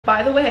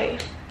By the way,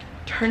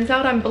 turns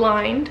out I'm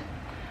blind.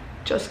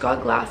 Just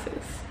got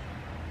glasses.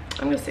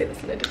 I'm gonna say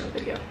this in a different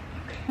video.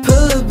 Pull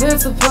up,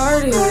 it's a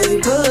party.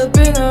 Pull up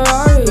in a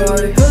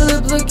Rari. Pull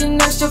up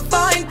looking extra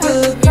fine. Pull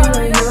up, you're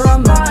right here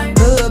on mine.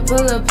 Pull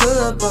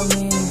up on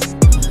me.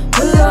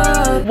 Pull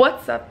up.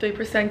 What's up,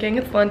 3% gang?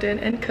 It's London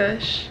and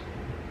Kush,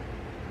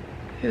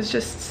 who's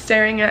just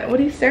staring at. What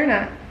are you staring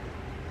at?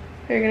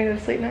 Are you gonna go to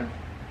sleep now?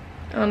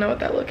 I don't know what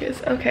that look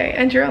is. Okay,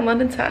 and you're on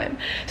London time.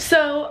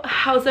 So,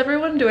 how's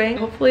everyone doing?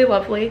 Hopefully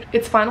lovely.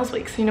 It's finals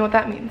week, so you know what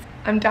that means.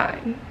 I'm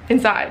dying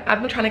inside. I've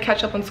been trying to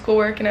catch up on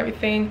schoolwork and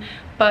everything,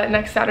 but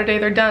next Saturday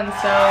they're done,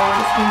 so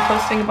we're just gonna be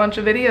posting a bunch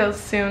of videos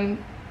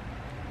soon.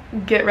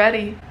 Get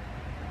ready.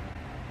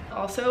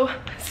 Also,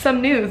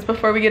 some news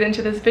before we get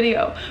into this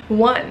video.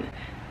 One,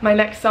 my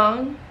next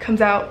song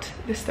comes out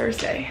this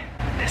Thursday.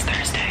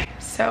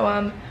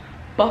 So,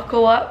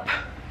 buckle up.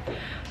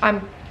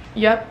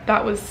 Yep,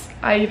 that was,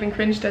 I even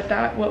cringed at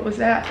that. What was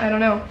that? I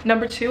don't know.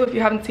 Number two, if you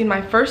haven't seen my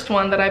first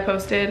one that I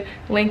posted,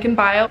 link in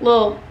bio.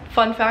 Little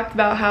fun fact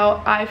about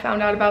how I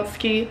found out about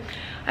Ski.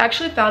 I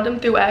actually found him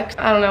through X,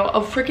 I don't know, a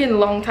freaking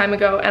long time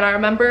ago, and I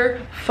remember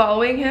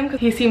following him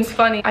because he seems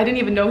funny. I didn't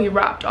even know he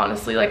rapped,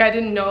 honestly. Like, I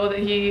didn't know that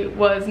he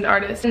was an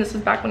artist, and this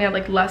was back when he had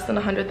like less than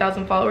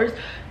 100,000 followers.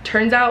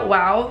 Turns out,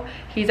 wow,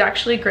 he's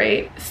actually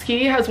great.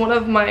 Ski has one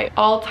of my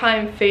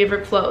all-time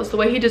favorite flows. The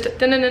way he just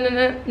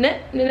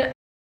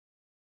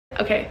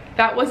okay,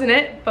 that wasn't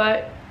it,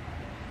 but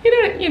you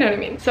know what I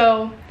mean.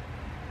 So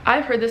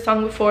I've heard this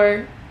song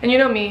before, and you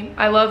know me,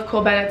 I love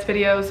Cole Bennett's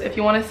videos. If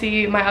you want to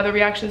see my other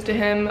reactions to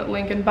him,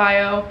 link in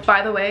bio.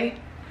 By the way,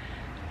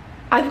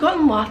 I've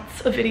gotten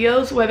lots of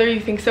videos, whether you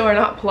think so or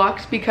not,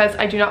 blocked because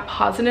I do not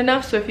pause it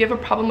enough. So if you have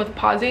a problem with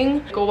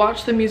pausing, go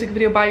watch the music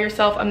video by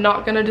yourself. I'm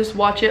not gonna just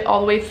watch it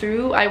all the way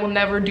through. I will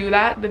never do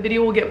that. The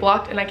video will get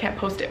blocked and I can't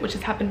post it, which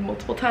has happened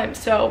multiple times.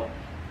 So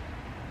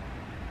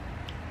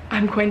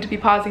I'm going to be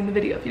pausing the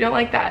video. If you don't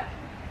like that,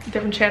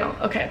 different channel.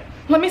 Okay,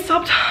 let me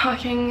stop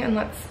talking and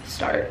let's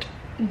start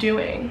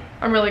doing.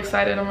 I'm really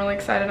excited.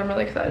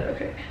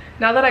 Okay,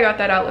 now that I got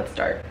that out, let's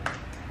start.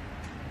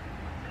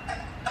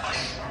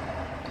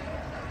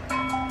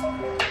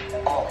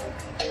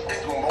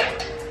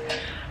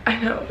 I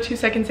know, 2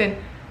 seconds in.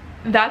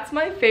 That's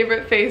my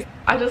favorite face.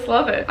 I just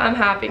love it. I'm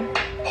happy. Like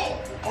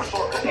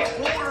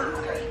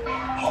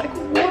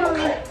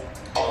water.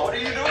 What are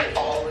you doing?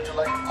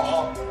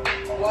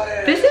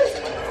 This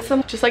is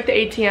some, just like the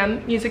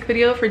ATM music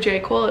video for J.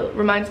 Cole. It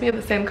reminds me of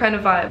the same kind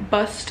of vibe.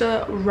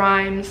 Busta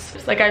Rhymes.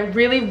 It's like, I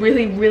really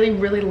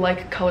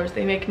like colors.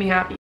 They make me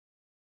happy.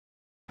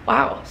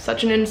 Wow,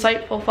 such an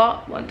insightful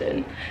thought,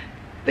 London.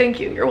 Thank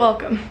you, you're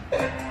welcome.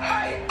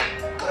 Hi,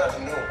 good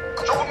afternoon.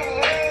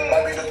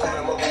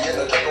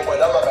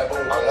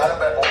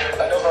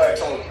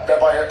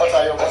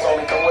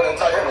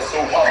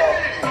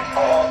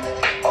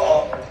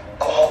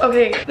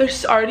 Okay,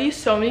 there's already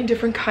so many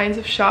different kinds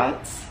of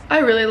shots. I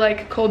really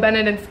like Cole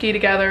Bennett and Ski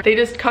together. They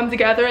just come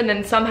together and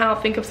then somehow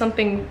think of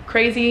something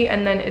crazy,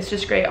 and then it's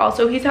just great.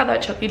 Also, he's had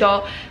that Chucky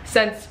doll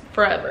since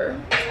forever.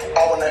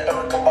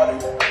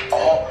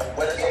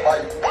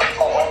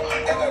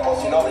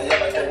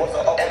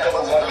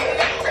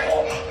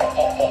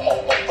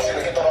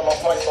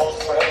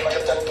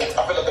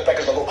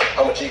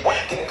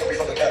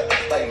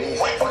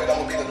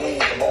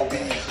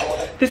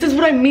 This is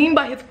what I mean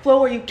by his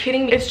flow. Are you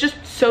kidding me? It's just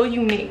so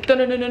unique. No,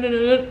 you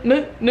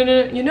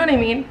know what I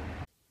mean?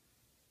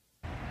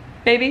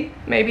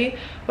 Maybe,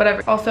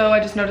 whatever. Also, I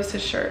just noticed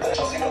his shirt.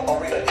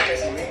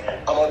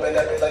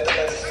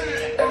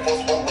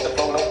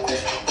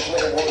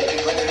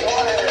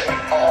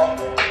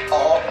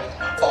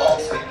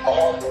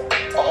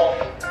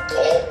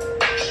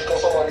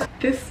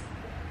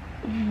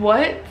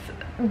 What?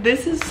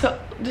 This is so,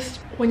 just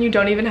when you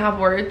don't even have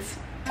words.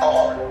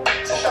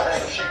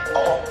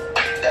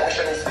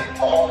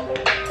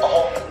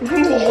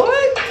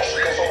 What?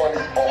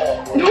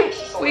 No,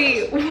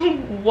 wait,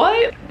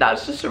 what?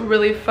 That's just a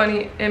really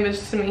funny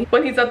image to me.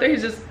 When he's up there,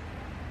 he's just...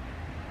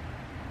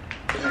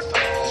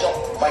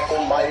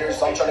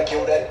 I'm trying to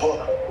kill that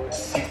book.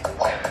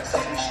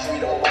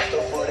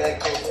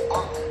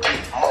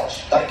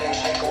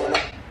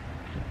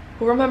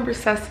 Who remembers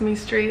Sesame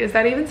Street? Is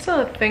that even still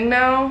a thing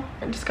now?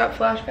 I just got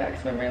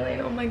flashbacks, memory lane.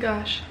 Oh my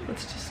gosh.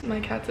 That's just, my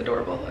cat's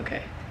adorable.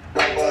 Okay.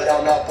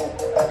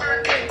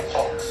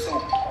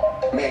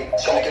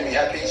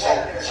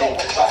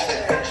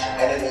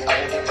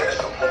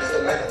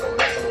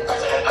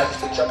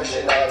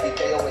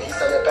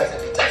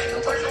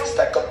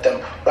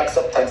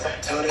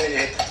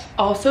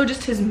 Also,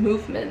 just his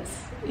movements.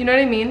 You know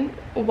what I mean?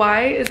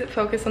 Why is it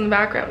focused on the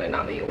background and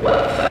not me?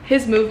 What?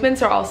 His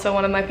movements are also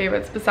one of my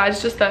favorites,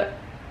 besides just that,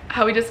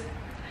 how he just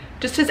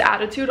his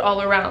attitude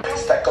all around.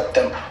 Stack up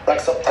them,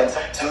 racks up them,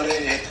 till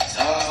they hit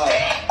top.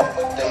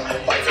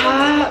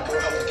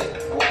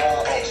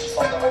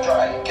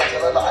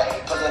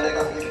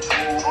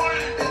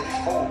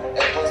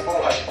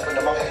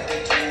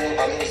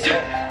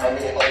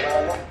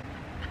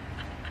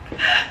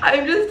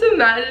 I'm just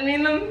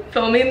imagining them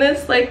filming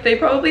this, like they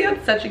probably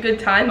had such a good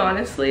time,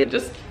 honestly.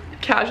 Just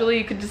casually,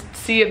 you could just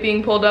see it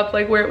being pulled up,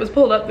 like where it was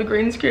pulled up, the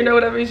green screen or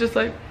whatever. He's just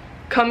like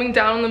coming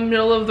down in the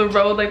middle of the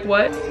road, like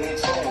what?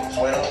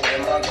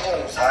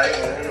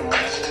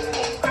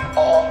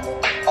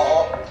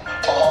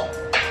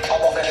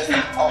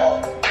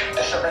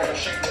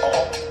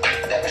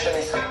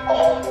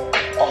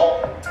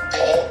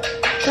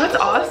 That's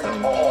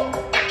awesome.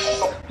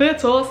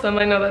 That's awesome.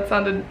 I know that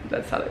sounded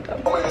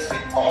dumb.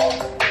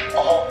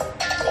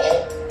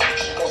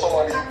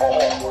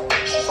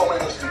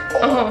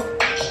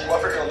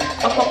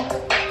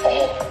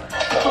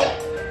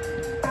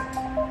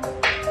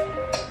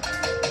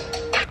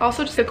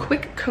 Also, just a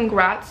quick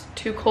congrats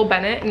to Cole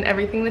Bennett and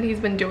everything that he's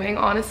been doing.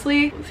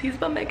 Honestly, he's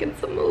been making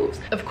some moves.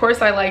 Of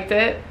course, I liked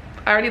it.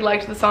 I already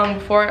liked the song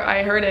before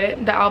I heard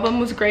it. The album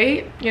was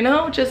great, you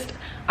know, just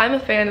I'm a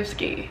fan of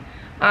Ski.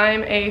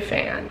 I'm a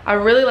fan. I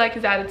really like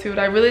his attitude.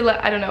 I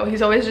don't know,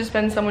 he's always just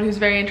been someone who's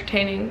very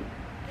entertaining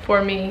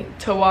for me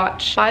to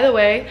watch. By the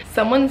way,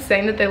 someone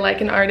saying that they like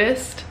an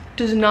artist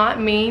does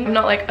not mean, I'm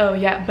not like, oh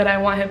yeah, but I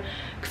want him.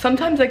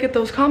 Sometimes I get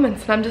those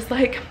comments and I'm just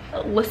like,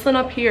 listen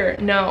up here.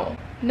 No,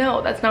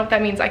 that's not what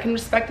that means. I can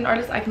respect an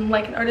artist, I can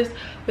like an artist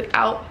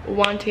without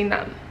wanting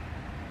them.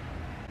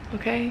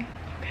 Okay?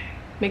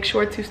 Make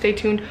sure to stay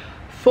tuned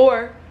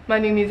for my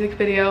new music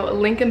video.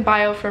 Link in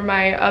bio for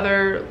my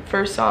other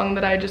first song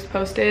that I just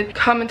posted.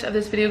 Comment of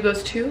this video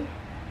goes to.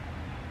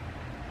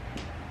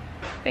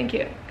 Thank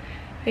you.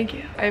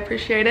 I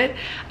appreciate it.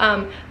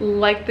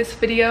 Like this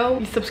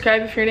video,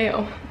 subscribe if you're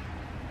new.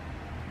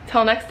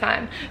 Till next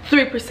time,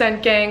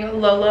 3% gang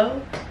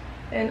Lolo.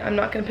 And I'm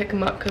not gonna pick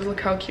him up because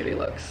look how cute he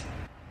looks.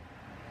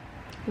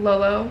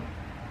 Lolo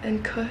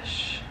and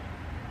Kush.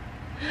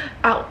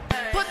 Out.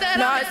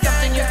 No, it's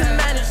something you can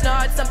manage, no,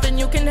 it's something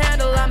you can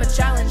handle. I'm a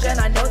challenge and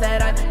I know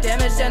that I'm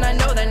damaged, and I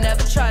know that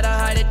never try to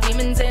hide the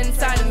demons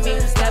inside of me.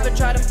 Never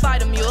try to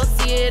fight them, you'll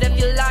see it if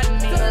you lie to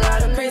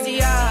me.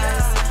 Crazy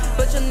eyes,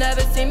 but you'll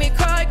never see me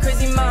cry.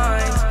 Crazy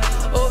mind,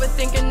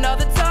 overthinking all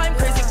the time.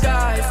 Crazy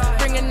guys,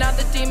 bringing out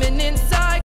the demon inside.